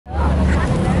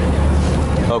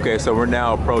Okay, so we're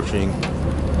now approaching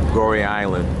Goree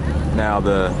Island. Now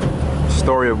the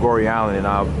story of Goree Island, and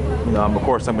of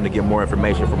course I'm going to get more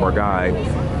information from our guide.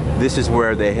 This is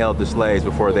where they held the slaves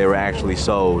before they were actually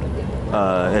sold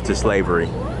into slavery.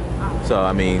 So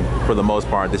I mean, for the most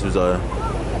part, this was a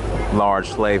large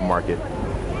slave market.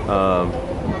 I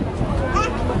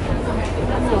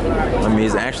mean,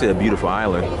 it's actually a beautiful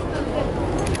island,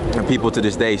 and people to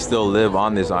this day still live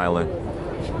on this island.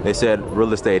 They said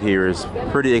real estate here is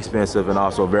pretty expensive and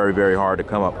also very, very hard to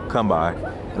come by,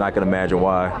 and I can imagine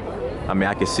why. I mean,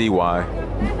 I can see why.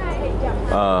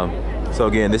 So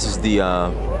again, this is the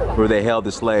where they held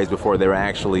the slaves before they were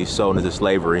actually sold into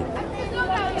slavery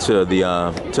to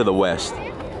the west.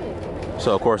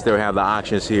 So of course they'll have the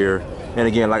auctions here, and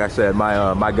again, like I said,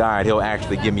 my guide, he'll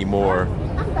actually give me more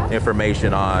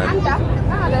information on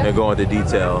and go into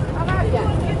detail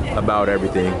about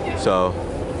everything. So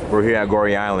we're here at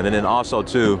Goree Island, and then also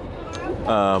too,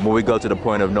 when we go to the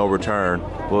point of no return,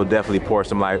 we'll definitely pour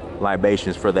some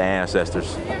libations for the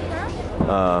ancestors,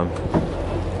 and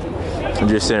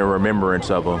just in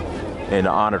remembrance of them and to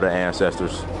honor the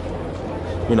ancestors.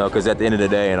 You know, because at the end of the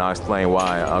day, and I'll explain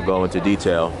why, I'll go into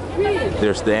detail,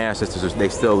 there's the ancestors, they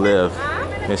still live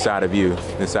inside of you,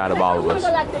 inside of all of us.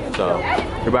 So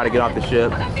we're about to get off the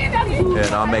ship,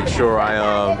 and I'll make sure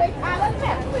I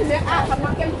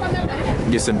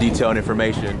get some detailed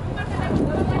information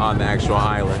on the actual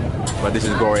island. But this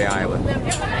is Goree Island.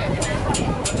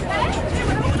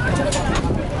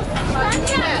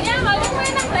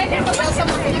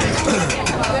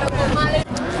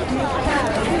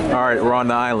 All right, we're on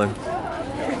the island.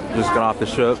 Just got off the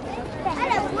ship.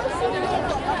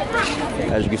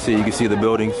 As you can see the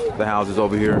buildings, the houses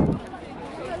over here.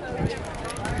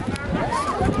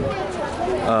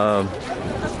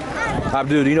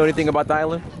 Abdul, do you know anything about the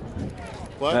island?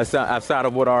 What? Outside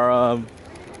of what our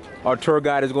tour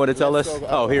guide is going to tell us?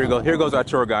 Oh, here we go. Here goes our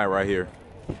tour guide right here.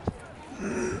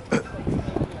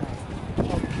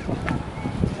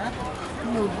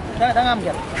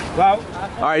 All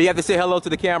right, you have to say hello to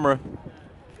the camera.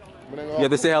 You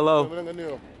have to say hello.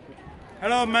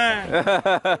 Hello, man.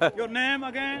 Your name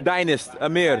again? Dynast,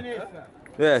 Amir.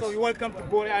 Yes. So you welcome to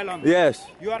Goree Island. Yes.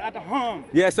 You are at home.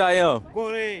 Yes, I am.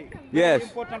 Goree. Yes. Very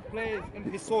important place in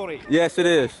history. Yes, it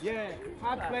is. Yeah,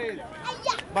 hard place.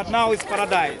 But now it's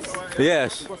paradise.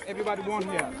 Yes. Because everybody born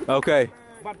here. Okay.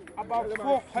 But about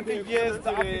 400 years,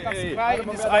 the Africans cry in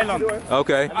this island.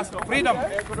 Okay. As freedom.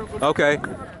 Okay.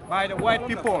 By the white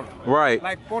people. Right.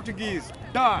 Like Portuguese,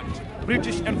 Dutch,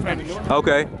 British, and French.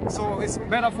 Okay. So it's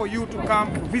better for you to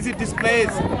come visit this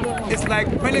place. It's like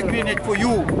pilgrimage for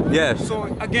you. Yes. So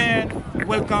again,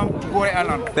 welcome to Goree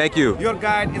Island. Thank you. Your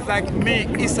guide is like me,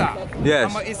 Issa.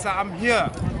 Yes. I'm Issa. I'm here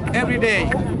every day,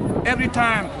 every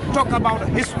time, talk about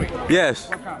history. Yes.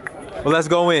 Welcome. Well, let's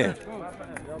go in.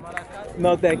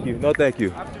 No, thank you. No, thank you.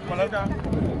 You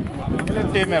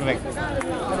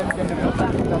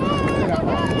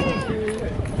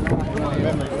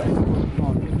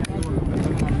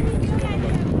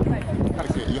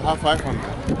have 500.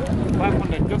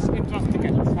 500, just entrance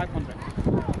ticket, 500.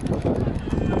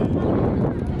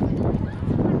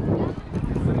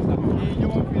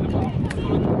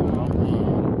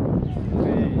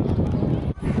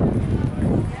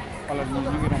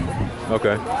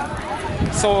 Okay.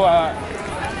 So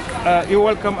you're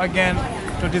welcome again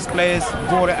to this place,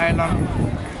 Goree Island.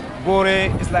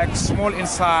 Goree is like small in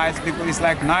size because it's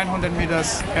like 900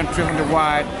 meters and 300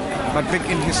 wide, but big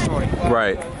in history.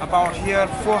 Right. About here,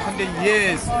 400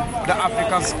 years, the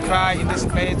Africans cry in this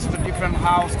place to different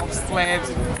house of slaves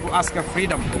to ask for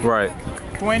freedom. Right.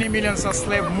 20 million of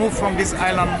slaves moved from this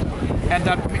island, and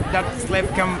that slave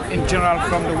come in general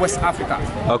from the West Africa.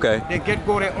 Okay. They get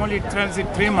Goree only transit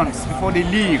 3 months before they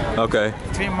leave. Okay.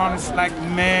 3 months like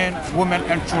men, women,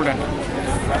 and children.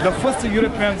 The first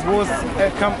Europeans was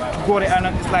come Goree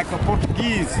Island is like the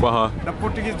Portuguese. The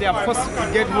Portuguese, they are first to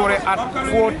get Goree at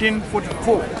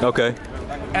 1444. Okay.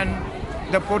 And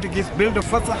the Portuguese built the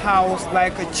first house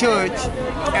like a church,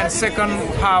 and second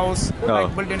house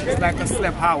like building is like a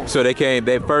slave house. So they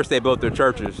first built their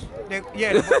churches. They built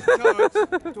church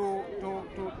to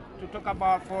talk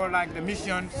about for like the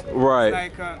missions.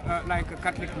 Right. Like a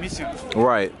Catholic missions.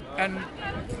 Right. And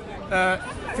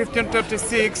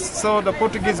 1536, so the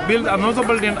Portuguese built another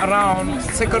building around,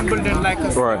 second building like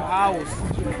a slave house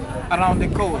around the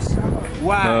coast.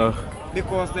 Why?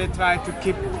 Because they try to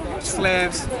keep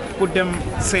slaves, put them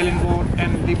sailing boat,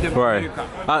 and leave them in America.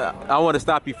 I want to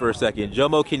stop you for a second.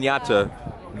 Jomo Kenyatta,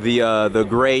 the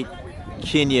great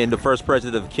Kenyan, the first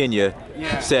president of Kenya,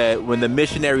 said when the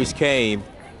missionaries came,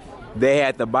 they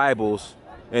had the Bibles,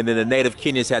 and then the native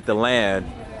Kenyans had the land,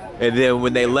 and then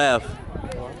when they left,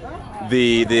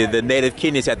 the native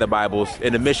Kenyans had the Bibles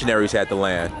and the missionaries had the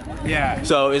land. Yeah.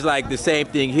 So it's like the same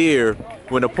thing here.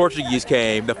 When the Portuguese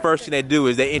came, the first thing they do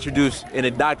is they introduce and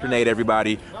indoctrinate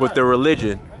everybody with their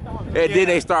religion, and then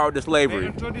they start with the slavery. They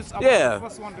introduced the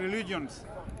first one religions,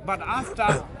 but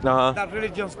after that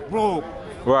religions broke.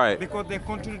 Right. Because they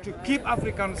continue to keep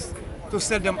Africans to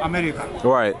sell them America.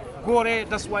 Right. Goree,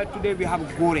 that's why today we have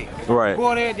Goree. Right.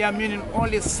 Goree, they are meaning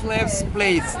only slaves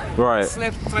place. Right.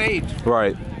 Slave trade.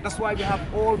 Right. That's why we have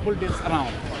all buildings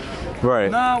around.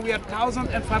 Right. Now we have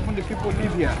 1,500 people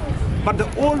live here. But the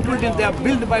old buildings, they are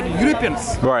built by the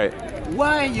Europeans. Right.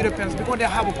 Why Europeans? Because they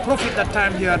have a profit that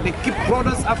time here. They keep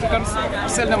brothers, Africans,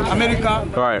 sell them to America,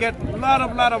 right. Get a lot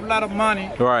of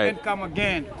money, right. And come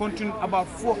again. Continue about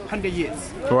 400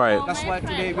 years. Right. That's why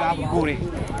today we have Goree.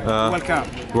 Welcome.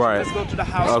 Right. Let's go to the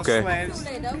house of slaves.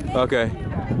 Okay.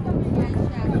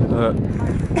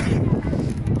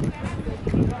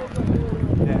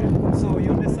 So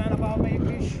you understand about my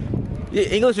English? Yeah,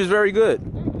 English is very good.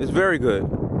 It's very good.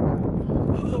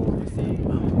 So you see,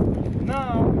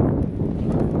 now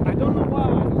I don't know why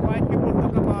white people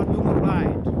talk about human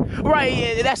rights. Right,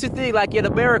 and that's the thing. Like in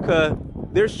America,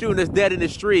 they're shooting us dead in the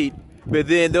street, but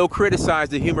then they'll criticize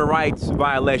the human rights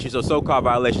violations or so-called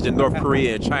violations in North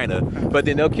Korea and China. But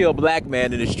then they'll kill black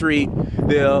man in the street.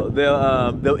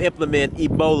 They'll implement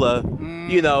Ebola,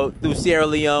 you know, through Sierra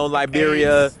Leone,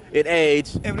 Liberia, and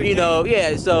AIDS. Everything. You know,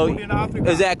 yeah. So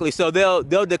exactly. So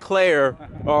they'll declare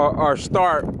or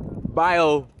start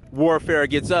bio warfare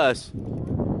against us.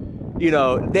 You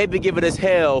know, they've been giving us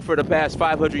hell for the past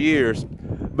 500 years,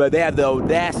 but they have the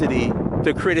audacity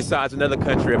to criticize another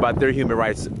country about their human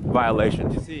rights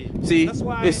violations. See, that's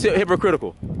why it's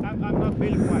hypocritical. I'm not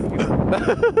really white. You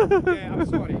know? Yeah, I'm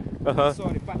sorry. I'm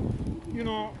sorry, but you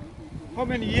know, how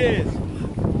many years?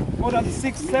 More than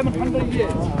 600-700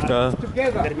 years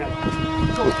together.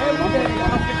 So every day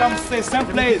Africans stay same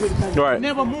place. Right.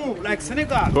 Never move like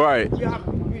Senegal. Right.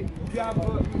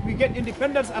 We get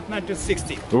independence at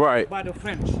 1960. Right. By the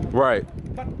French. Right.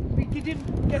 But we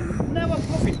didn't get never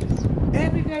profit.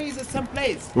 Every day is the same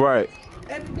place. Right.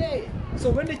 Every day.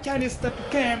 So when the Chinese start to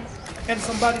come and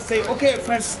somebody say, okay,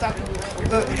 French start to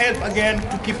help again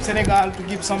to keep Senegal to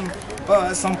give some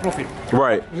profit.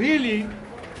 Right. Really,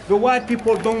 the white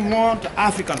people don't want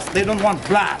Africans. They don't want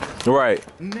black. Right.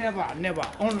 Never, never.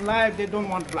 On life, they don't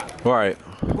want black. Right.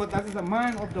 Because that is the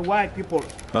mind of the white people.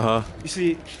 You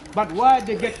see, but why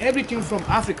they get everything from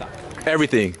Africa?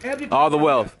 Everything. All the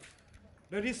wealth.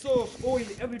 The resource, oil,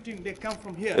 everything, they come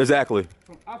from here. Exactly.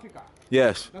 From Africa.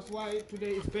 Yes. That's why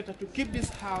today it's better to keep this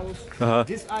house,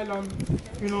 this island,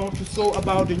 you know, to show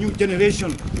about the new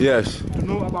generation. Yes. To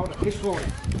know about the history.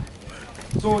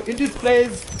 So in this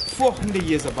place, 400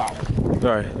 years about.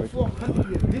 Right. 400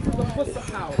 years. This is the first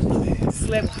house,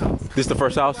 slave house. This is the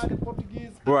first house?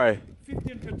 Portuguese, right.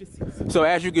 1526. So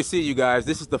as you can see, you guys,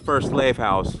 this is the first slave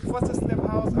house. First slave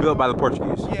house. Built by the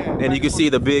Portuguese. Yeah. And you can see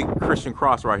the big Christian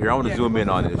cross right here. I want to zoom in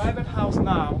on this. Private house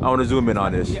now. I want to zoom in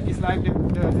on this. Yeah, it's like the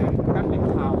Catholic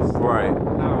house. Right.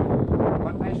 Now,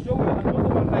 but I show you another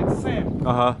one like same.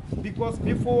 Because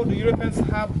before the Europeans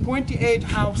have 28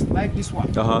 houses like this one.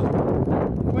 28 slave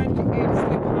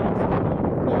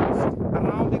houses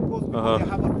around the coast because they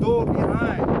have a door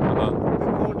behind. We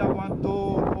call that one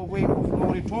door or way of no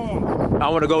return. I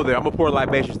want to go there. I'm gonna pour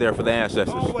libations there for the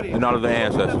ancestors and all of the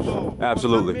ancestors.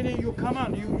 Absolutely. Meaning you come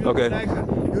on, you okay. Like,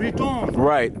 you return.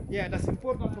 Right. Yeah, that's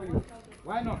important for you.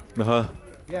 Why not?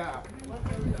 Yeah.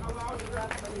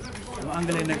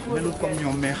 Anglais nag melut comme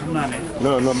ñoom mais xam naa ne.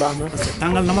 non non baax na.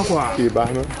 tàngal na ma quoi. kii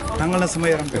baax na. tàngal na sama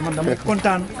yaram te man dama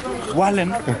kontaan wax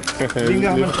leen. li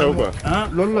nga xamante ne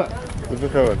loolu la. lu fi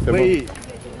xewoon c'est bon. oui.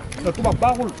 te tubaab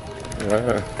baaxul.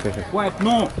 waaye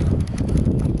non.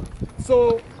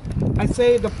 So I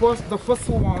say the first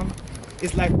one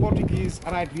is like Portuguese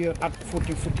right here at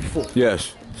 1444.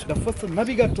 Yes. The first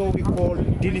navigator we call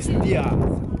Dinis Diaz.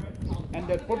 And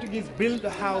the Portuguese built a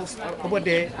house over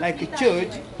there like a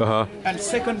church. And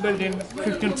second building,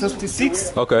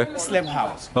 1566. Okay. Slave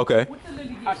house. Okay.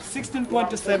 At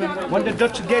 1627, when the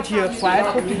Dutch get here,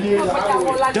 540 years,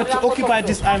 Dutch occupy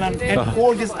this island and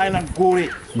call this island Goree.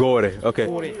 Goree. Okay.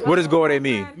 Goree. What does Goree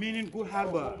mean? Meaning good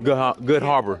harbor. Good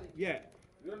harbor. Yeah.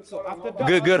 So after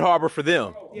that, good harbor for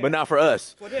them, but not for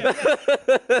us. For them. For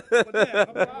them.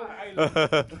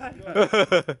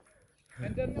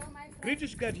 And then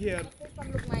British get here.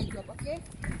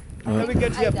 After we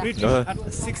get here, British at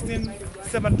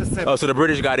 1677. Oh, so the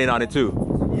British got in on it too.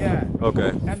 Yeah. Okay.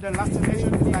 And the last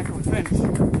nation is like French.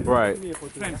 Right.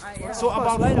 French. So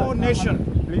about 4 nations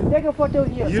Take a photo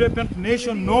here. European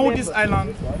nation know this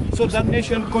island, so that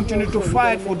nation continue to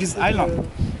fight for this island.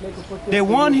 They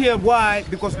won here, why?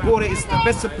 Because Goree is the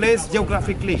best place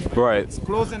geographically. Right. It's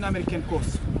close in American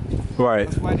coast. Right.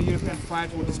 That's why the Europeans fight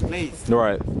for this place.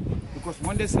 Right. Because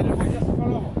when they say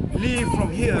leave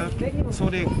from here, so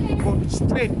they go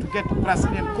straight to get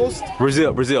Brazilian coast.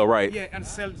 Brazil, right. Yeah, and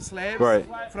sell slaves. Right.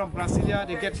 From Brasilia,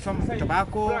 they get some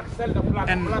tobacco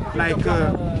and like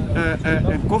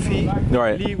coffee.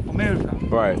 Right. Leave America.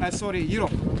 Right. Sorry,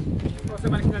 Europe.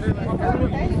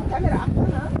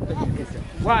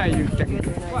 Why are you taking it?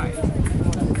 Why?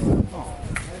 Oh.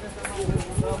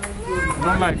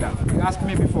 Don't like that. You asked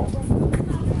me before.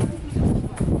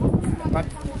 But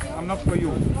I'm not for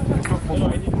you. It's not for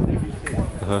me.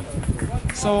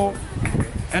 So,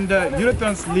 and the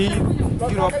Europeans leave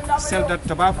Europe, sell the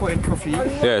tobacco and coffee,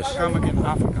 Yes. come again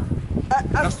Africa.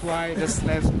 That's why the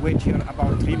slaves wait here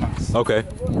about 3 months. Okay.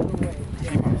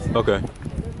 3 months. Okay.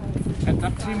 And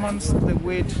that 3 months they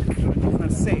wait to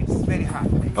different states, very hard.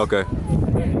 Okay.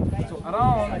 So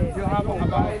around you have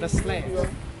about the slaves.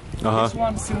 Uh-huh. This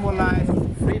one symbolizes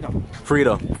freedom.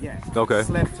 Freedom. Yes. Okay.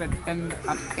 Slave trade ended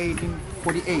at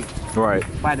 1848 Right.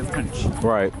 by the French.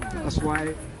 Right. That's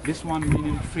why this one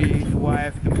meaning free, the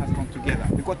wife and husband together.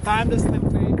 Because time the slave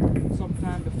trade,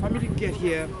 sometimes the family get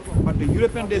here, but the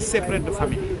European they separate the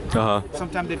family. Uh-huh.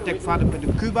 Sometimes they take father to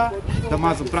Cuba, the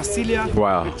mother Brasilia,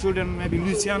 Wow. the children maybe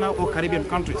Louisiana or Caribbean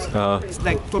countries. It's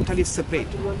like totally separate.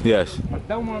 Yes. But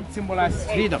that one symbolizes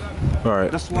freedom. All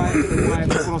right. That's why the wife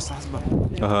cross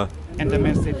husband. Uh-huh. And the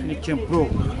men say finish bro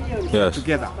Yes.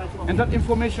 together. And that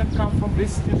information comes from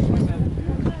this instrument.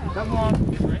 That one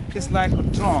is like a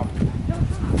drum.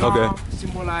 Okay.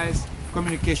 Symbolize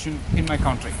communication in my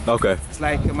country. Okay. It's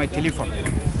like my telephone.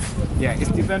 Yeah, it's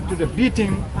different to the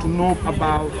beating to know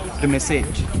about the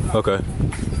message. Okay.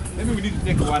 Maybe we need to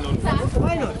take one on.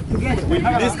 Why not? Together. With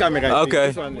this camera. Okay.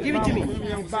 This one, Give it to me.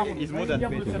 it's more than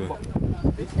 20.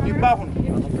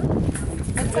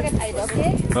 Don't forget ID,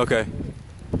 okay? Okay.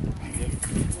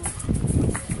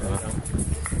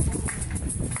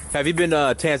 Have you been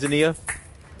to Tanzania?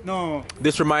 No.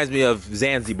 This reminds me of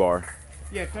Zanzibar.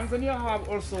 Yeah, Tanzania have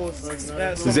also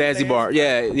Zanzibar,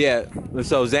 yeah.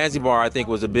 So Zanzibar, I think,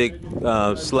 was a big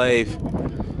slave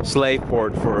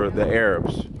port for the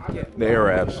Arabs, the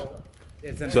Arabs.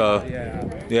 So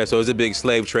yeah, so it's a big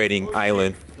slave trading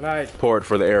island Right. port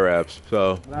for the Arabs.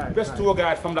 So Best tour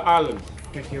guide from the island.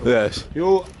 Thank you. yes,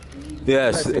 You.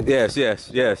 yes.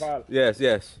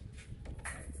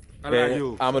 How are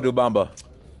you? Amadou Bamba.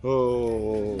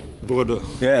 Oh, brother.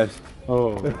 Yes.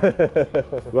 Oh,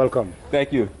 welcome.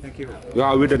 Thank you. Thank you. You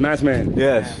are with a nice man.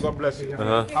 Yes. God bless you.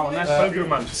 Uh-huh. Have a nice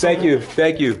pilgrimage. Thank you.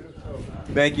 Thank you.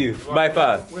 Thank you. Bye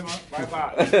bye.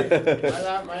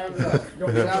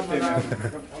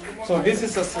 So this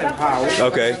is a slave house.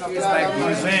 Okay. It's like a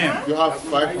museum. You have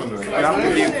 500. You have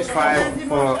to give 5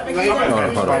 for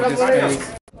this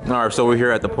place. All right, so we're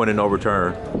here at the point of no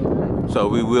return. So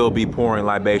we will be pouring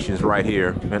libations right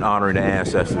here and honoring the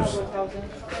ancestors. All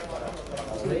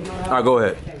right, go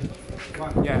ahead.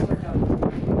 Yeah.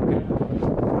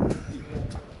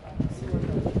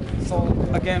 So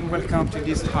again, welcome to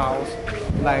this house,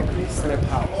 like slave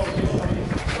house.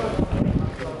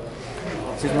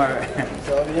 This is my friend.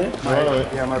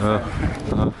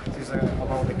 This is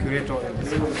about the curator of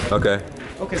this house. Okay.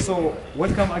 Okay, so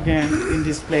welcome again in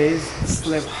this place,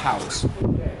 slave house.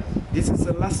 This is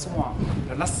the last one,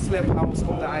 the last slave house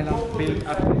of the island built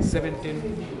at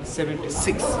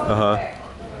 1776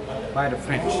 by the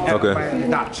French, Okay. by the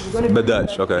Dutch. The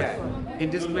Dutch, okay. Yeah. In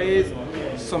this place,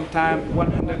 sometimes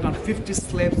 150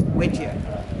 slaves wait here.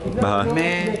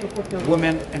 Men,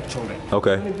 women, and children.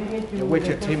 Okay. They wait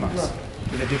here 3 months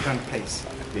in a different place.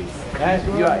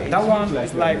 That one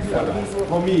is like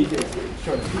for me.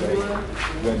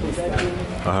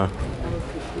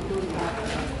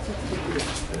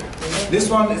 This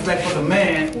one is like for the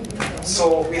men,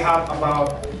 so we have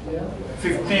about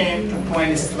 15 to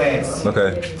 20 slaves.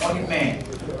 Okay. Only men,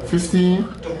 15.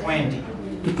 to 20.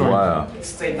 Wow.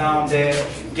 Stay down there,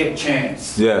 get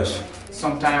chance. Yes.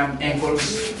 Sometimes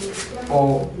ankles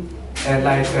or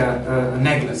like a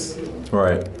necklace.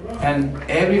 Right. And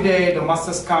every day the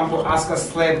masters come to ask a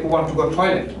slave who want to go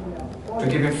toilet. To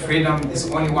give him freedom is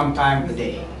only one time a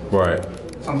day. Right.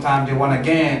 Sometimes they want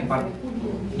again, but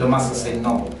the master said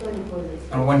no.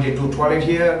 And when they do toilet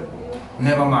here,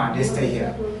 never mind, they stay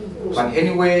here. But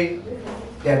anyway,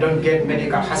 they don't get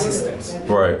medical assistance.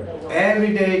 Right.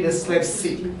 Every day the slaves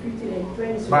sick,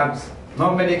 but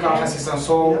no medical assistance.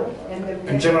 So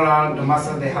in general, the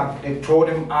master they throw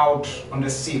them out on the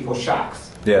sea for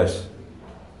sharks. Yes.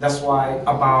 That's why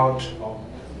about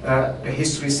the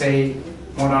history say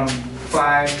more than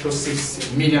 5 to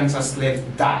 6 million of slaves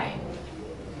die.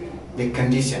 The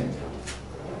condition.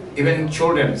 Even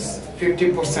children's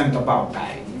 50% about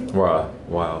die. Wow.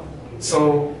 Wow.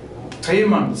 So 3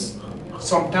 months.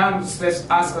 Sometimes let's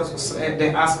ask us, they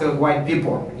ask white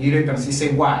people, Europeans, he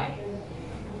say why?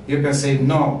 Europeans say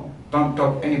no, don't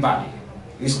talk anybody.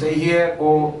 You stay here,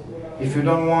 or if you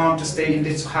don't want to stay in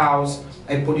this house,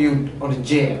 I put you on the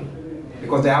jail.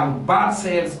 Because they have bad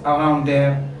cells around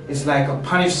there. It's like a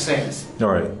punished cells. All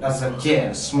right. That's a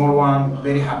jail, small one,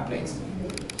 very hard place.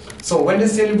 So when the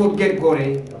sailing boat get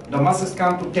Goree, the masters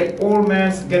come to take all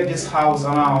men, get this house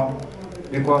around,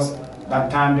 because that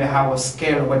time they have a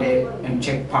scale over there and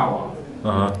check power.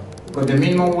 Uh-huh. Because the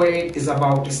minimum weight is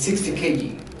about 60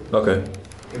 kg. Okay.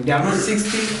 If they are not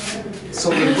 60, so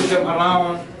they put them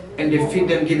around and they feed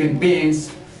them, giving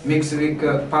beans, mixed with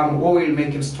palm oil,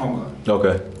 make them stronger.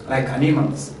 Okay. Like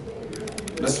animals.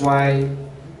 That's why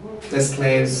the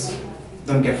slaves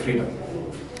don't get freedom.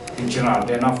 In general,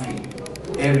 they're not free.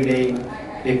 Every day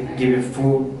they give you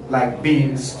food like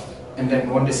beans, and then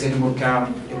when the sailing boat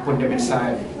come, they put them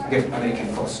inside, get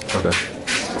American coast. Okay.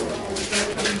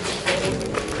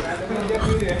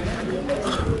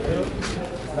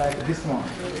 Like this one.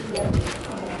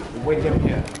 Weigh them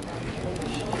here.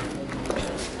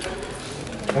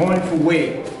 Only to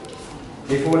weigh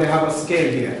before they have a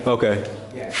scale here. Okay.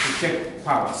 Yeah, to check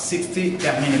power. 60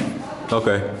 the minimum.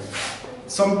 Okay.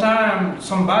 Sometimes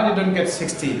somebody don't get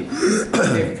 60.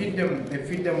 They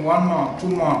feed them 1 month, 2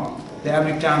 months. They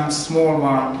every time small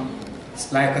one.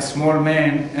 It's like a small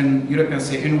man, and Europeans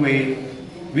say, anyway,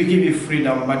 we give you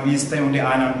freedom, but we stay on the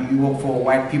island, you work for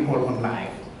white people on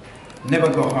life. Never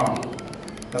go home.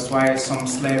 That's why some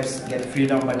slaves get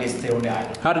freedom, but they stay on the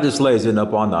island. How did the slaves end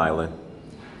up on the island?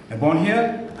 They're born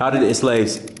here? How did the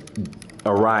slaves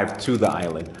arrive to the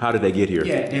island? How did they get here?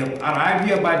 Yeah, they arrive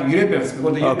here by the Europeans,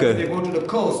 because the Europeans, they go to the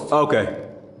coast. Okay.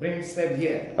 Bring slaves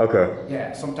here. Okay.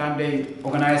 Yeah, sometimes they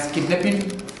organize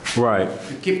kidnapping. Right.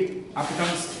 To keep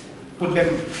Africans, put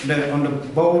them on the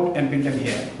boat and bring them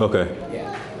here. Okay.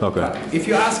 Yeah. Okay. But if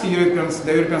you ask the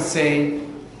Europeans say,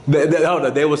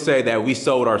 They will say that we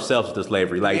sold ourselves to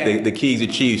slavery. Like Yeah. the kings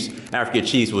and chiefs, African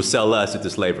chiefs, would sell us into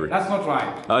slavery. that's not right.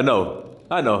 I know.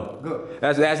 I know. Good.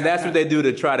 That's what they do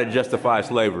to try to justify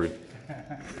slavery.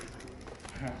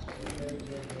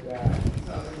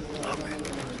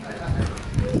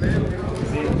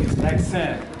 See, it's like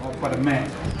sand for the men.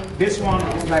 This one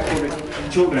is like for the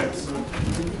children.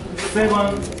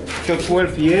 7 to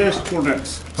 12 years children.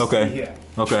 Okay. Here.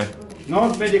 Okay.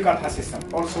 Not medical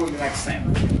assistant, also like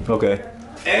same. Okay.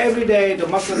 Every day the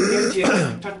muscles get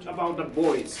here, touch about the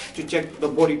boys to check the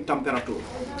body temperature.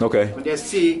 Okay. When they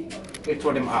see, they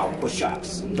throw them out for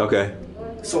shots. Okay.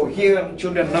 So here,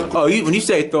 children not. Oh, when you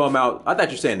say throw them out, I thought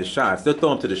you were saying the shots. They'll throw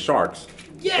them to the sharks.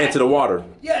 Yeah. Into the water.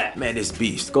 Yeah. Man, this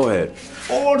beast. Go ahead.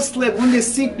 All slaves, when they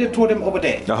sick, they throw them over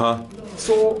there. Uh-huh.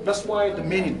 So that's why the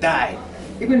many die.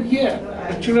 Even here,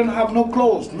 the children have no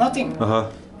clothes, nothing. Uh-huh.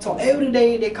 So every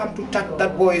day they come to touch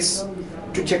that boys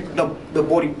to check the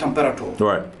body temperature.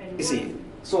 Right. You see,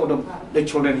 so the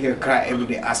children here cry every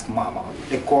day, ask mama.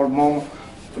 They call mom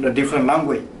for the different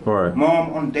language. Right.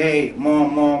 Mom on day,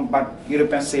 mom, but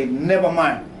Europeans say never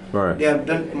mind. Right. They have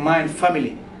don't mind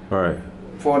family. Right.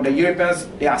 For the Europeans,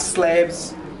 they are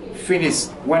slaves, finished.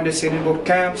 When the sailing boat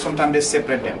come, sometimes they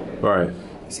separate them. Right.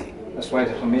 You see, that's why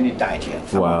so many died here.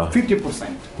 Wow.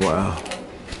 50%. Wow.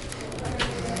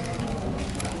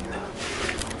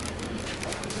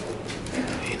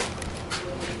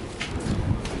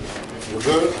 You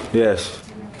good? Yes.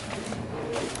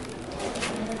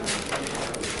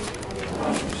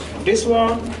 This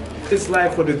one is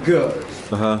like for the girls,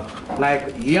 Uh-huh.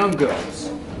 like young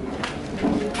girls.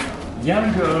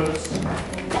 Young girls,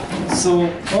 so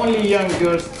only young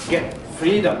girls get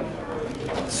freedom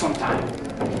sometimes.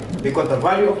 Because the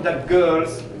value of that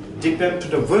girls depend to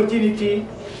the virginity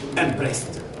and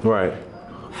breast. Right.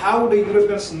 How the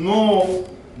Europeans know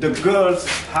the girls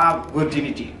have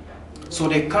virginity? So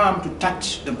they come to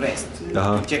touch the breast,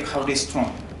 Uh-huh. to check how they're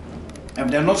strong. If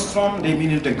they're not strong, they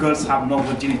mean the girls have no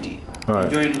virginity.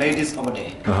 Right. Join ladies over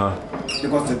there. Uh-huh.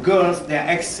 Because the girls, they are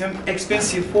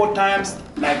expensive 4 times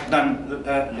like than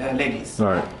ladies. All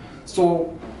right.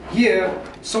 So here,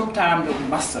 sometimes the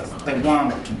masters, they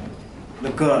want the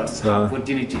girls have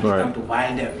virginity, Right. come to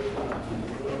wild them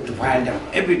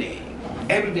every day,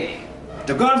 every day.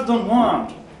 The girls don't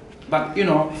want, but you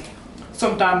know,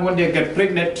 sometimes when they get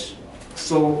pregnant,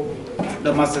 so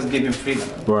the masters give them freedom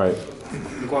Right.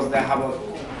 because they have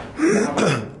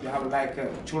like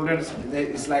children.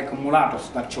 It's like mulattoes,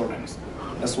 not children.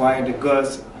 That's why the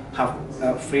girls have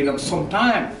freedom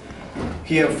sometime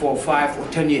here for 5 or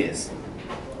 10 years.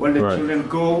 When the Right. children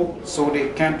go, so they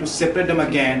can to separate them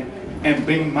again and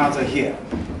bring mother here.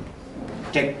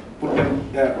 Put them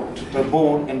to the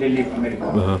boat and they leave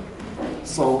America.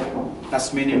 So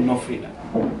that's meaning no freedom.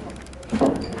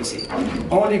 You see,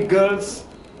 only girls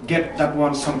get that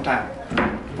one sometime.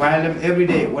 While them every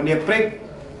day, when they break,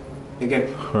 they get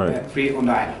free on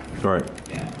the island. Right.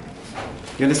 Yeah.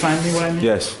 You understand me what I mean?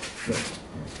 Yes.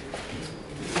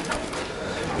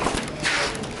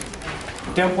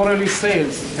 Temporarily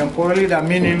sales. Temporarily, that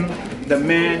meaning the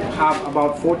men have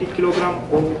about 40 kilogram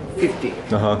or 50.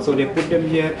 So they put them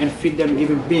here and feed them, give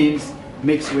them beans,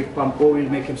 mixed with palm oil,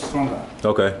 make them stronger.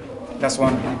 Okay. That's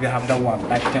one, we have that one,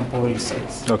 like temporary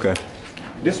sales. Okay.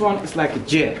 This one is like a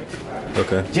jail.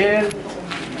 Okay. Jail,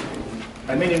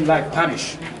 I mean like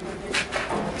punish.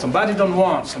 Somebody don't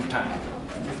want sometime.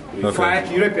 You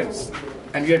fight Europeans,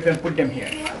 and Europeans put them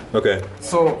here. Okay.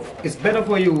 So it's better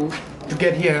for you to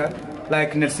get here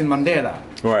like Nelson Mandela.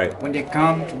 Right. When they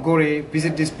come to Goree,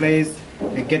 visit this place,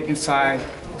 they get inside,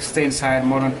 stay inside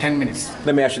more than 10 minutes.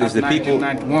 Let me ask you this: That's Did people,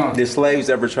 1991. did slaves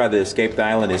ever try to escape the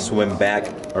island and swim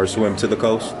back or swim to the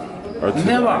coast? Or to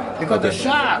Never, because the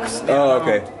sharks. they Oh, are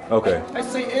okay. around. Okay. I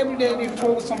say every day they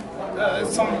throw some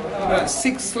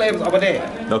 6 slaves over there.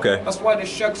 Okay. That's why the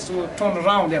sharks turn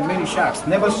around. There are many sharks.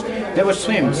 Never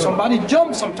swim. Somebody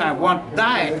jump sometime. One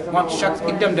die. One shark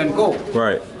eat them, then go.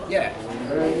 Right. Yeah.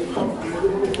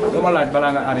 Dama laaj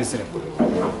balaa nga arrêté rek.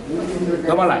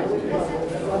 Dama laaj.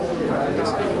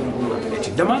 It's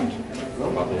demand.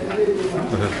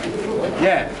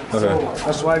 Yeah. So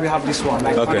that's why we have this one.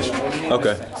 Like Okay. punishment.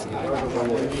 Okay.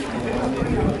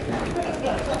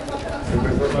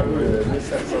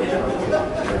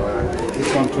 This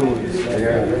one too is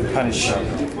like punish.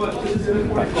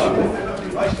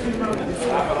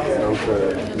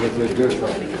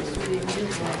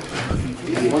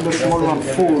 When the small one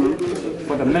full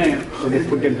for the men, so they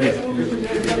put them here.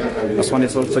 This one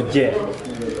is also jail.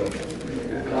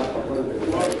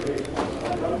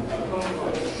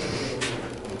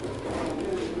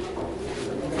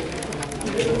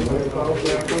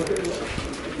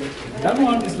 That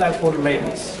one is like for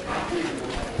ladies.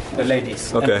 The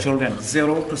ladies Okay. and children,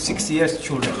 0 to 6 years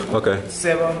children. Okay.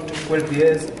 7 to 12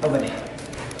 years over there.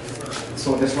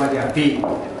 So that's why they are big.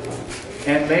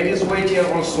 And ladies wait here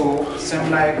also, same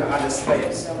like other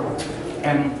slaves.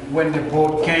 And when the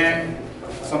boat came,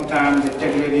 sometimes they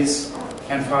take ladies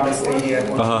and fathers stay here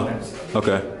for children.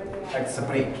 Okay. Like it's a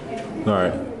break. All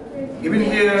right. Even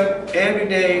here, every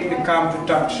day they come to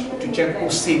touch, to check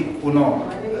who's sick, who no.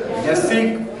 They're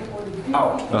sick,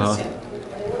 out. That's it.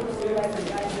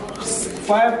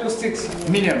 5 to 6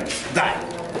 million die.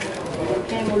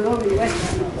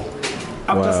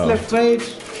 After slave trade,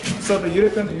 so the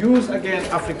Europeans use again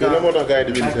Africa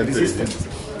as resistance.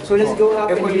 So let's go up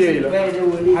and Écolier visit la. where they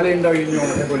will live. Xale ndaw yi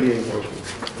ñoom écolier yi.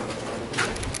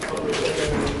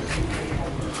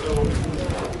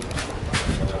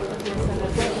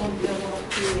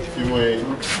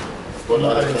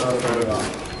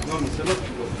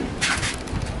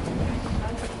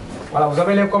 Voilà, vous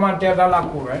avez les commentaires dans la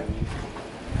cour, hein,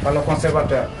 par le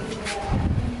conservateur.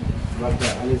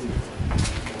 Allez-y.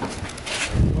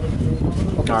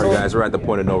 All right, guys, we're at the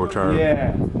point of no return.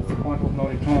 Yeah, the point of no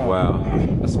return. Wow.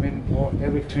 That's mean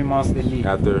every 3 months they leave.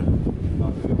 After,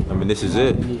 I mean, this is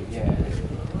it. Yeah.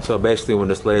 So basically, when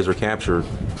the slaves were captured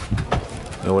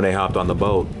and when they hopped on the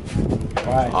boat,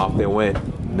 Right. off they went,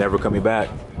 never coming back.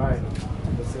 Right.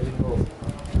 That's where it goes.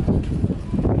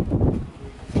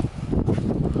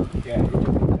 Yeah.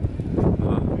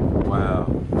 Wow.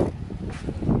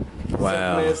 Some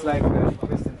Wow. place like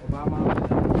President Obama,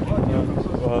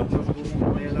 George Bush,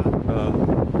 Mandela, and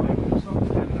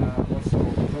also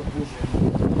George Bush.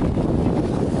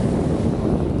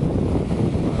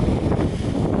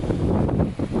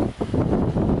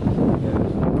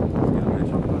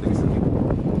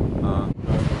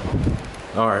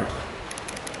 All right.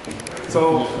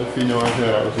 So,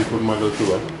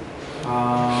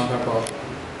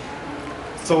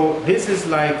 so this is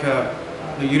like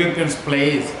the Europeans'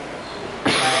 place.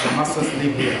 The masters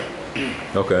live here.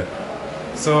 Okay.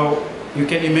 So you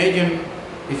can imagine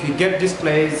if you get this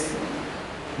place,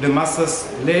 the masters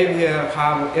live here,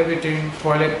 have everything,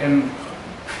 toilet and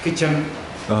kitchen,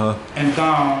 and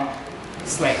down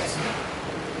slaves.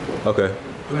 Okay.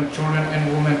 When children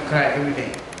and women cry every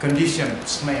day, condition,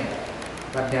 smell,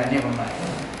 but they are never mind.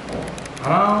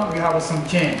 Around we have some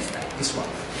chains like this one.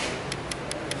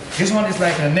 This one is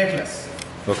like a necklace.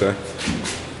 Okay.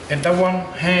 And that one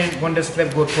hand, when the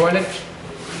slave go toilet,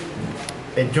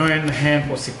 they join hand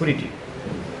for security.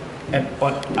 and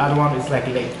other one is like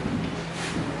leg,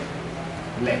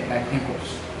 like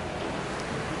ankles.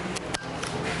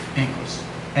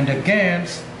 And the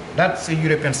gans, that's a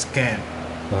European scan.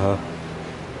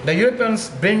 The Europeans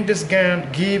bring this gun,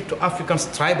 give to Africans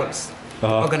tribals,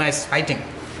 organized fighting.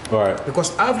 Right.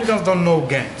 Because Africans don't know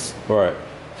guns. Right.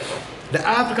 The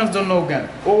Africans don't know gun.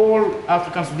 All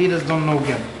African leaders don't know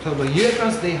gun. So the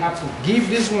Europeans, they have to give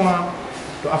this one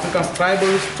to African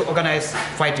tribals to organize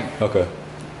fighting. Okay.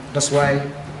 That's why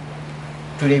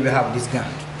today we have this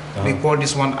gun. We call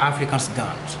this one African's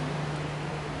guns.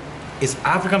 It's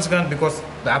African's gun because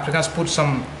the Africans put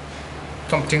some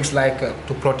things like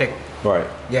to protect. Right.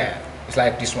 Yeah, it's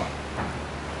like this one.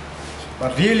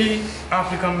 But really,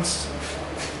 Africans,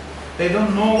 they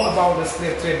don't know about the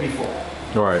slave trade before.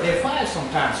 Right. They fight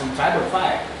sometimes, some tribal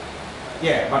fight.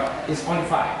 Yeah, but it's only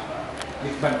fight.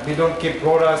 But they don't keep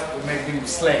brothers to make them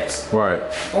slaves. Right.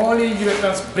 Only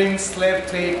Europeans bring slave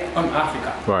trade on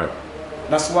Africa. Right.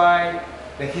 That's why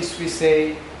the history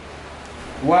say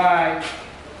why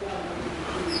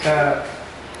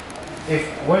if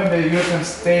when the Europeans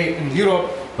stay in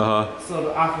Europe, so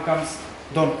the Africans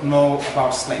don't know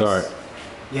about slaves. Right.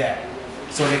 Yeah.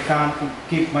 So they can't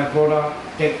keep my brother,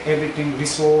 take everything,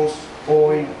 resource,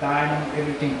 oil, diamond,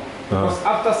 everything. Because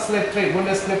after slave trade, when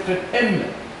the slave trade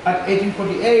ended at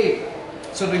 1848,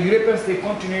 so the Europeans, they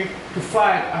continued to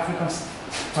fight African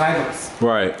tribals.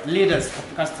 Right. Leaders,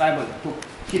 African tribal, to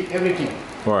keep everything.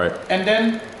 Right. And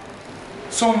then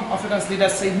some African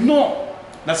leaders say no.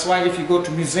 That's why if you go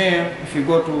to museum, if you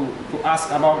go to ask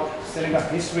about Senegal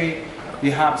history,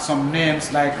 we have some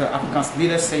names like African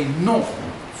leaders say no,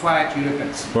 fight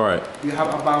Europeans. Right. You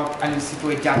have about Aline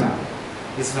Sitoé Diatta.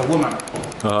 This is a woman.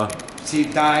 She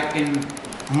died in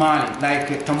Mali,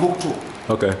 like Timbuktu.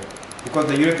 Okay. Because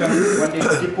the Europeans, when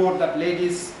they deport that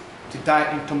ladies, she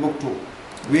died in Timbuktu.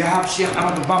 We have Sheikh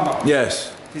Ahmadou Bamba.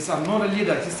 Yes. He's another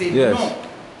leader. He said, Yes. no,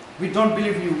 we don't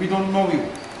believe you, we don't know you.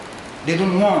 They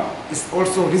don't want. It's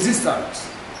also resistance.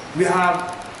 We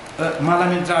have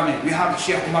Malamin Dramé, we have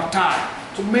Sheikh Umar Tall,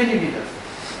 so many leaders.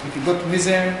 If you go to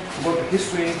museum, go to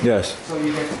history, Yes. so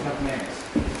you get that names.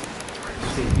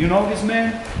 See, you know this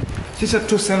man? He's a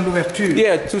Toussaint Louverture.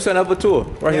 Yeah, Toussaint Louverture,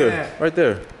 right Yeah. here, right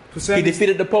there. Toussaint He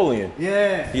defeated Napoleon.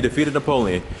 Yeah. He defeated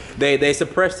Napoleon. They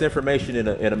suppressed information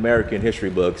in American history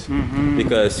books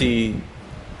because you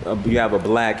have a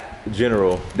black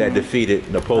general that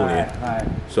defeated Napoleon. Right.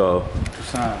 So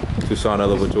Toussaint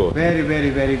Louverture. Very,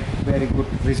 very, very, very good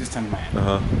resistant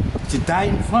man. He died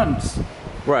in France.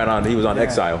 Right on. He was on Yeah.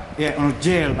 exile. Yeah, on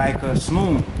jail like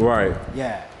Snow. Right.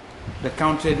 Yeah. The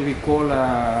country that we call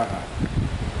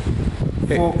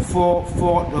for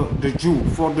the Jew.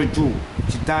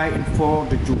 She died in for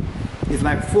the Jew. It's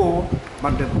like for,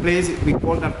 but the place we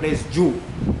call that place Jew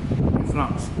in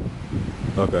France.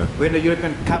 Okay. When the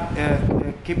European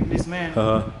keep this man,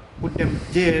 put them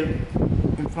jail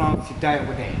in France, she died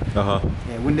over there. Yeah,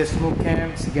 when the snow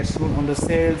came, she gets thrown on the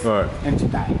sails and she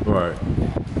died. Right.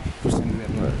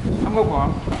 Xam nga quoi?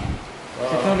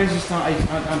 C'est un résistant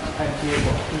anti-acier.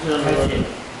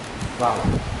 Waaw.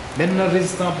 Benn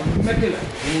résistant bu metti la.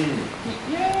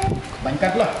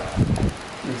 Bañkat la.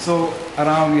 So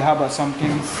around we have some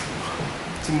things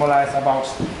symbolized about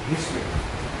history.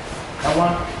 That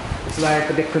one is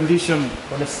like the condition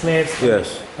for the slaves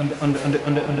Yes. on the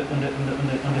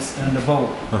boat.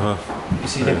 You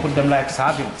see, they put them like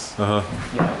sardines. Yeah,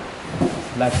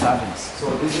 like sardines. So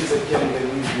this is a killing that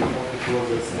used before the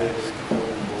closest slaves.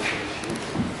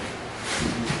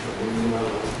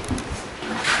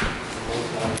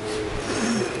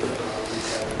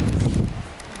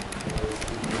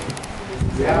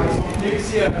 We have some things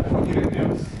here for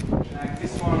Europeans, like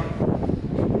this one,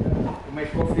 to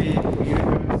make coffee for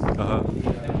Europeans.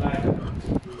 And like,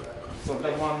 so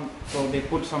that one, so they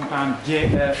put sometimes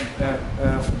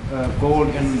gold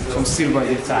and some silver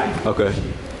inside. Okay.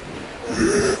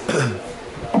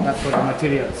 That's for the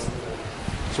materials.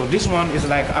 So this one is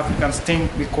like African thing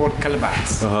we call calabash.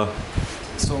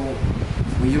 So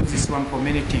we use this one for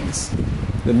many things.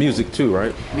 The music too,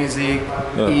 right? Music,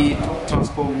 eat,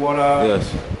 transport water,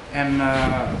 Yes. and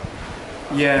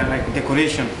yeah, like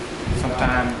decoration.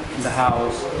 Sometimes in the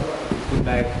house, put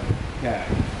like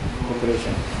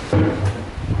decoration.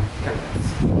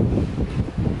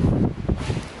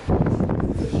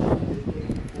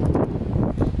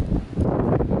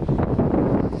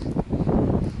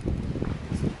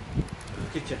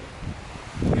 Kitchen.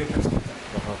 Kitchen.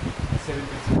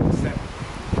 1767.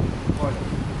 Oil.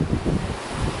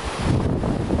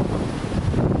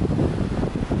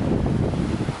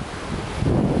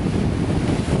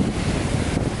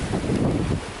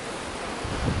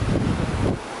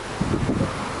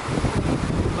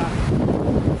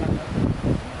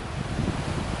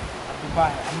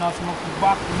 ginnaaw sama bu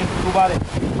baax nekk Touba de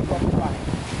toog bu baax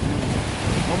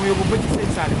moom yóbbu ba ci sëñ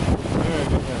Salim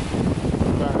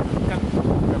kan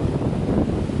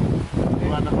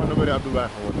Touba nag xaw na bëri Abdou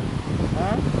Baax woon.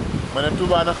 ah Ma ne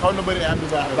Touba nag xaw na bëri Abdou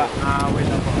Baax. ah oui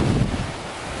d'accord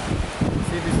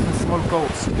see this is a small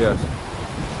coast Yes.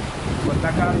 but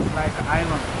Dakar is like an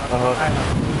island island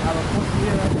we have a coast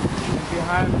here and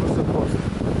behind was the coast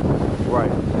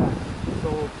Right. so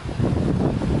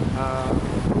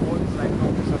the world is like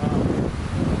mountains around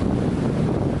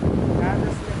and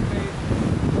the slave trade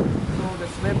so the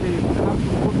slave they have to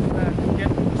go to get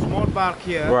a small bark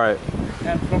here Right.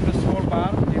 and from the small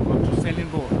bark they go to sailing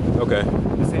boat Okay.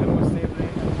 the sailing boat stay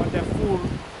there and when they're full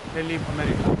they leave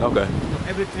America Okay. so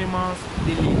every 3 months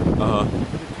they leave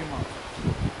every 3 months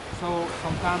so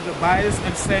sometimes the buyers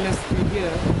and sellers stay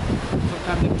here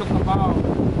sometimes they talk about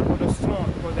for the throne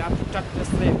because they have to touch the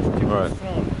slaves to take Right.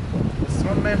 the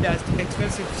throne men they are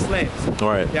expensive slaves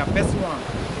Right. they are best one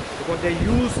because they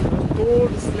use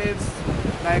old slaves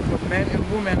like men and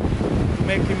women to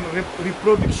make him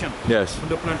reproduction Yes. on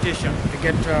the plantation to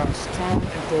get strong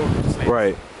and tall slaves.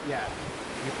 Right. Yeah,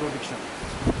 reproduction.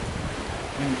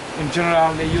 In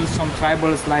general, they use some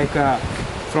tribals like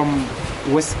from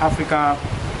West Africa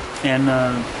and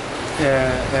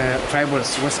tribals,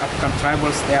 West African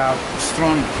tribals. They are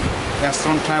strong. They are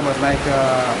strong tribals like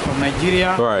from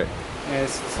Nigeria. Right.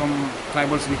 Some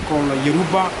tribals we call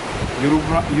Yoruba,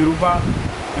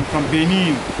 and from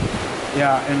Benin.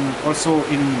 Yeah, and also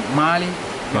in Mali.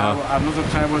 We have another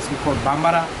tribals we call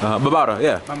Bambara. Babara,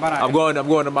 yeah. Bambara. I'm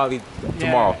going to Mali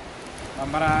tomorrow.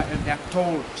 Bambara, and they are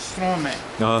tall, strong men.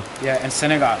 Uh-huh. Yeah, in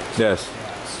Senegal. Yes.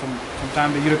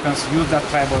 Sometimes the Europeans use that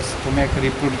tribals to make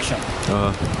reproduction.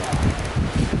 Uh-huh.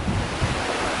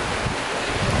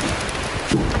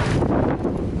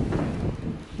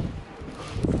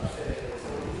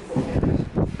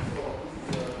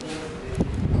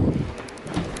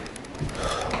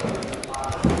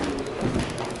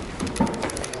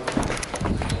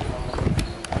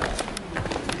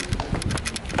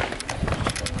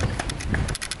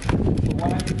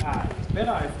 It's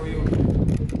better for you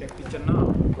to take picture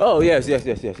now. Oh, yes.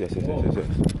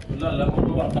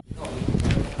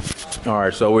 All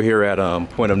right, so we're here at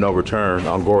Point of No Return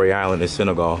on Goree Island in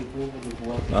Senegal.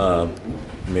 Let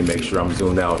me make sure I'm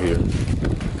zoomed out here.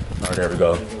 All right, there we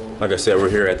go. Like I said, we're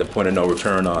here at the Point of No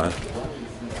Return on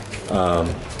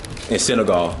in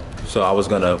Senegal. So I was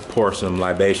gonna pour some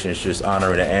libations, just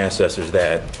honoring the ancestors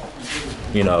that,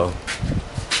 you know,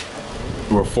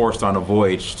 were forced on a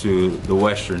voyage to the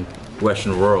Western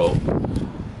world,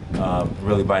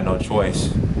 really by no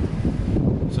choice.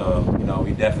 So, you know,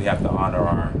 we definitely have to honor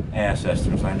our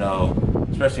ancestors. I know,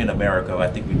 especially in America, I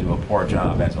think we do a poor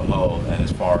job as a whole, and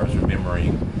as far as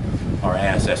remembering our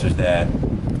ancestors that,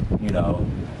 you know,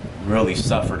 really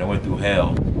suffered and went through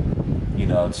hell, you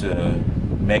know, to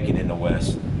make it in the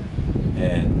West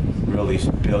and really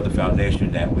build the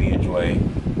foundation that we enjoy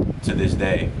to this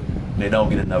day. They don't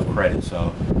get enough credit,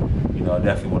 so, you know, I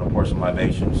definitely want to pour some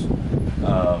libations.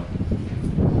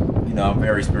 You know, I'm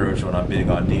very spiritual and I'm big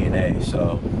on DNA,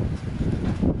 so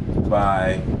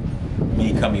by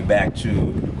me coming back to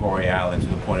Goree Island, to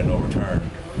the point of no return,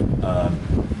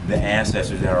 the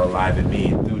ancestors that are alive in me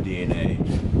through DNA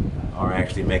are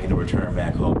actually making a return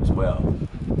back home as well.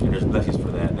 And there's blessings for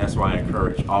that. That's why I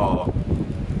encourage all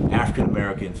African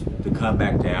Americans to come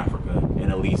back to Africa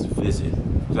and at least visit.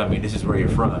 Because I mean, this is where you're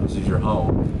from. This is your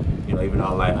home. You know, even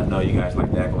though like I know you guys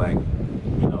like to act like,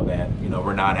 you know, that, you know,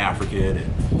 we're not African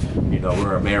and, you know,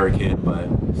 we're American, but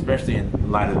especially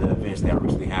in light of the events that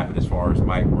recently happened as far as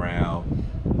Mike Brown,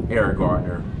 Eric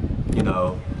Gardner, you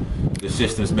know, the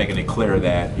system's making it clear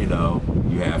that, you know,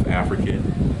 you have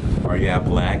African or you have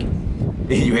black and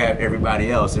you have everybody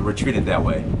else, and we're treated that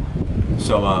way.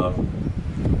 So,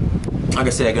 like I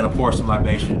said, I'm gonna pour some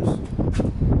libations,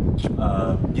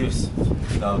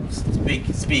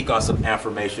 speak on some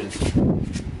affirmations,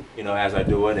 you know, as I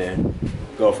do it, and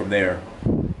go from there.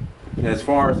 And as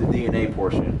far as the DNA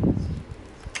portion,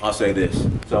 I'll say this.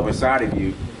 So inside of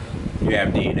you, you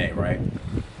have DNA, right?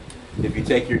 If you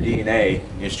take your DNA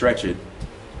and stretch it,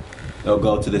 it'll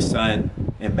go to the sun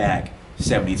and back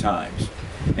 70 times.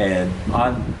 And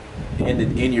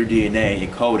in your DNA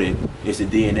encoded is the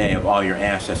DNA of all your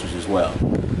ancestors as well.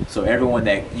 So everyone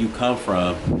that you come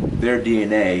from, their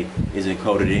DNA is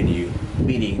encoded in you,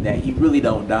 meaning that you really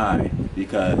don't die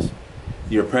because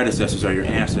your predecessors or your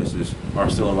ancestors are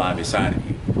still alive inside of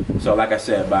you. So like I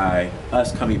said, by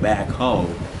us coming back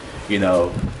home, you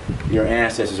know, your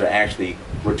ancestors are actually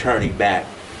returning back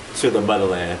to the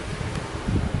motherland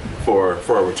for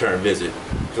a return visit.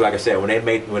 So like I said, when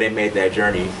they made that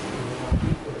journey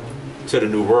to the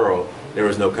new world, there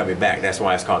was no coming back. That's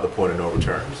why it's called the point of no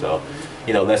return. So,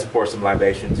 you know, let's pour some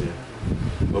libations and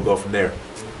we'll go from there.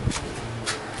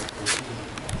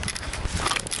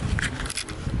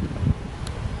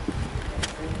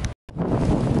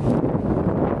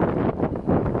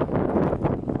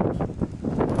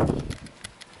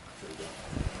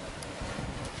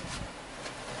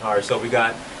 All right, so we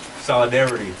got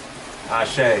solidarity,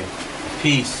 Ashe,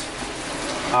 peace,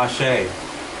 Ashe,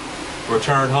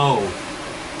 return home,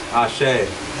 Ashe,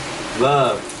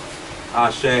 love,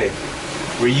 Ashe,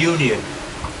 reunion,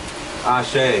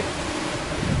 Ashe,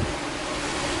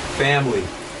 family,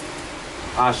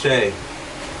 Ashe,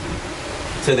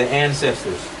 to the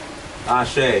ancestors,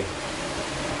 Ashe,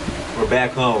 we're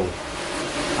back home,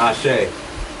 Ashe.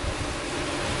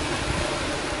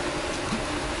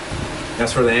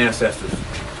 That's for the ancestors.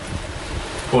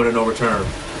 Point of no return.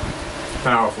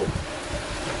 Powerful.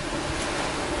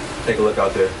 Take a look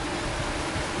out there.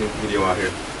 Good video out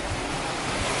here.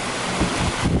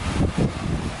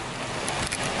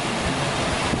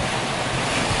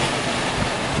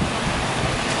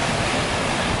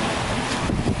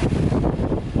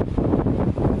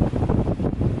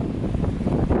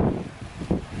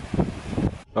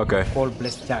 Okay. Called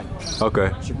Blessed Jack.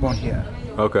 Okay. She born here.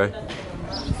 Okay.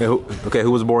 Okay,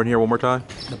 who was born here one more time?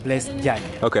 The Blessed Jack.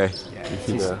 Okay. Yeah,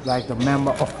 she's like the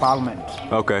member of parliament.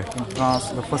 Okay. In France,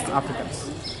 the first Africans.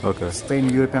 Okay. Stay in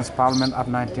European Parliament of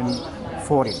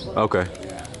 1940. Okay.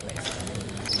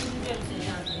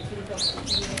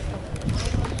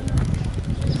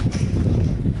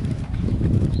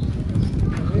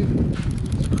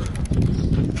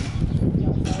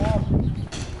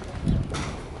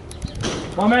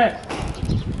 Mohamed!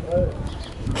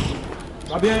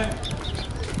 Va bien?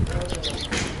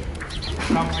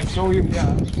 Come, I show you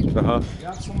here. Uh-huh. We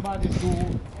have somebody do,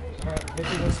 they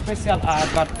do a special art,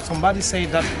 but somebody say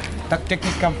that that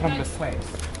technique come from the slaves.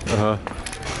 Uh-huh.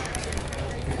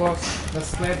 Because the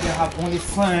slaves, they have only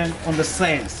sand on the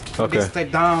sands. So Okay. they stay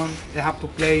down, they have to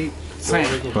play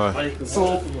sand. Right.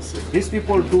 So these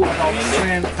people do about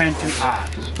sand painting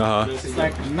art. Uh-huh. It's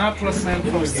like natural sand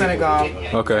from Senegal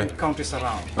Okay. and countries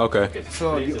around. Okay.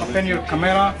 So you open your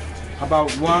camera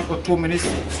about 1 or 2 minutes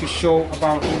to show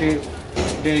about what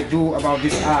they do about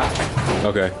this art.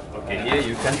 Okay. Okay, here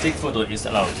you can take photo, it's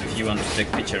allowed if you want to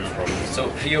take picture, no problem. So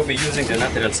here we'll be using the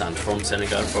natural sand from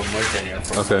Senegal, from Mauritania,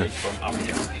 from Okay. from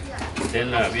Africa. Then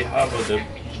we have the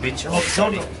beach of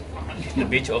Sali. The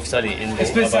beach of Sali in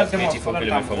about 84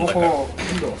 kilometers from Dakar.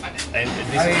 And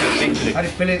this is the pink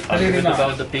lake. Have you heard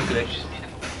about the pink lake?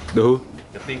 The who?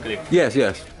 The pink lake. Yes,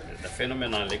 yes. The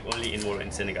phenomenal lake only involved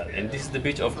in Senegal. And this is the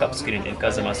beach of Cap Skirring in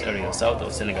Casamance area, south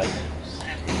of Senegal.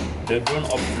 The town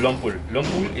of Lompoul.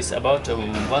 Lompoul is about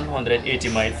 180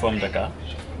 miles from Dakar.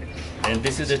 And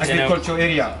this is the Agriculture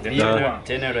area.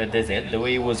 Tenere Desert, the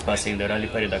way it was passing the Rally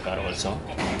Paris Dakar also.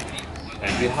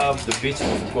 And we have the beach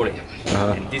of Goree.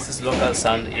 And this is local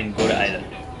sand in Goree Island.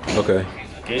 Okay.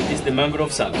 Okay, this is the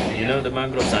mangrove sand. You know the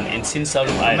mangrove sand in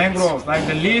Sinsalum Island. Mangroves, like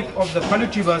the leaf of the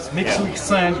palutibas mixed with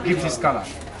sand gives this color.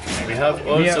 We have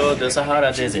also the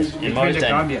Sahara Desert in Mauritania.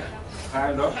 Gambia.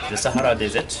 The Sahara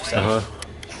Desert. Uh-huh.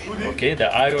 Okay, the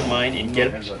iron mine in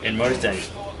Kelp in Mauritania.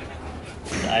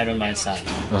 The iron mine sand.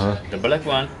 The black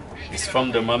one is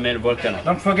from the Mamel volcano.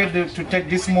 Don't forget to take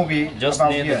this movie Just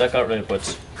about near here. the Dakar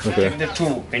airport. Okay. Take the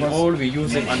two. In all, we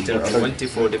use them until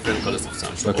 24 different colors of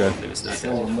sand. So Okay. all of them is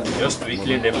nothing. Just we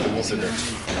clean them to remove the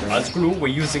dirt. As glue, we're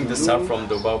using the sap from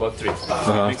the baobab tree.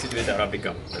 Mix it with Arabic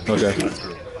gum. Okay. As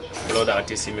glue. Follow the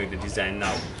artist, he make the design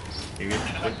now. He will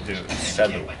put the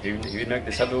shadow. He will make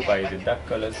the shadow by the dark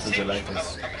colors to the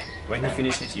lightest. When he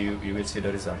finishes it, you will see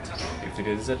the result. If the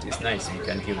result is nice, you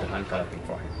can give the hand coloring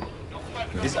for him.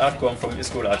 This art comes from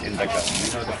school art in Dakar.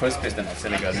 You know, the first president of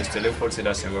Senegal, Mr. Leopold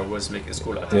Sedar Senghor, was making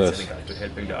school art in Yes. Senegal to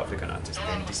helping the African artists.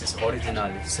 And this is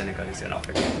original Senegalese in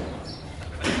Africa.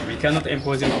 We cannot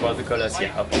impose him about the colors he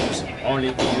have to use.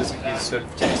 Only to use his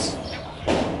self-choice.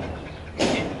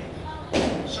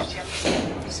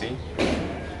 You see?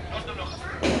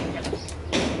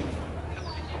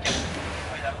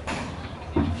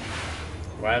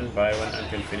 One by one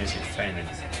until finish it finally.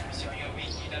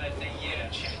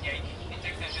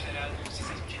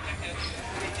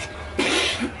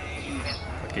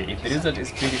 Okay, if the result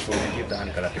is beautiful, we give the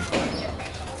hand coloring.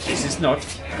 This is not,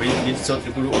 we need salt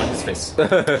to glue on his face. And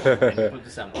put the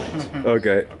sand on it.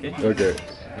 Okay. Okay? Okay.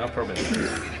 No problem.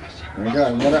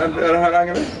 Enggak ada hal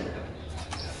angin.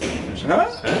 Hah?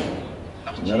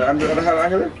 Ada hal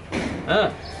angin.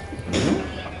 Ah.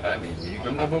 I mean, you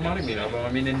can over marry me. I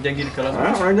mean, in Jangil Kalas.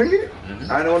 Ah, orang jadi.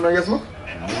 Ada orang yes mo.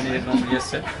 Yes,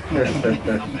 sir.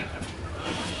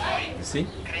 You see?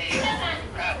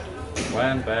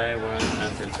 One by one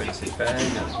until finish it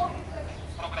final.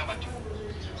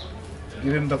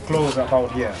 Give him the close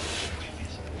about here.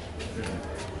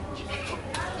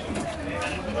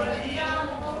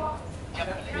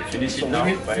 We finish it So now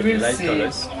we will- by we the will light see-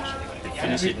 colors. We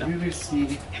finish it now. We will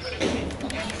see.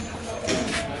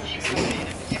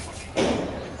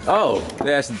 Oh,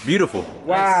 that's beautiful.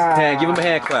 Wow. Hand, give him a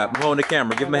hand clap. I'm holding the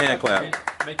camera. Give him a hand clap.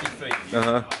 Make it straight.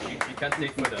 Uh-huh. You can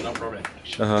take further, no problem.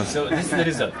 Uh-huh. So this is the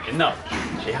result. And now,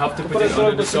 you have to put it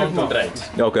under the sun to dry it.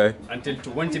 Okay. Until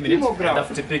 20 minutes, and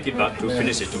have to pick it back to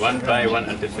finish it one by one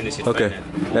until finish it Okay.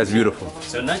 finally. That's beautiful.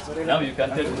 So now you can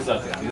tell the result.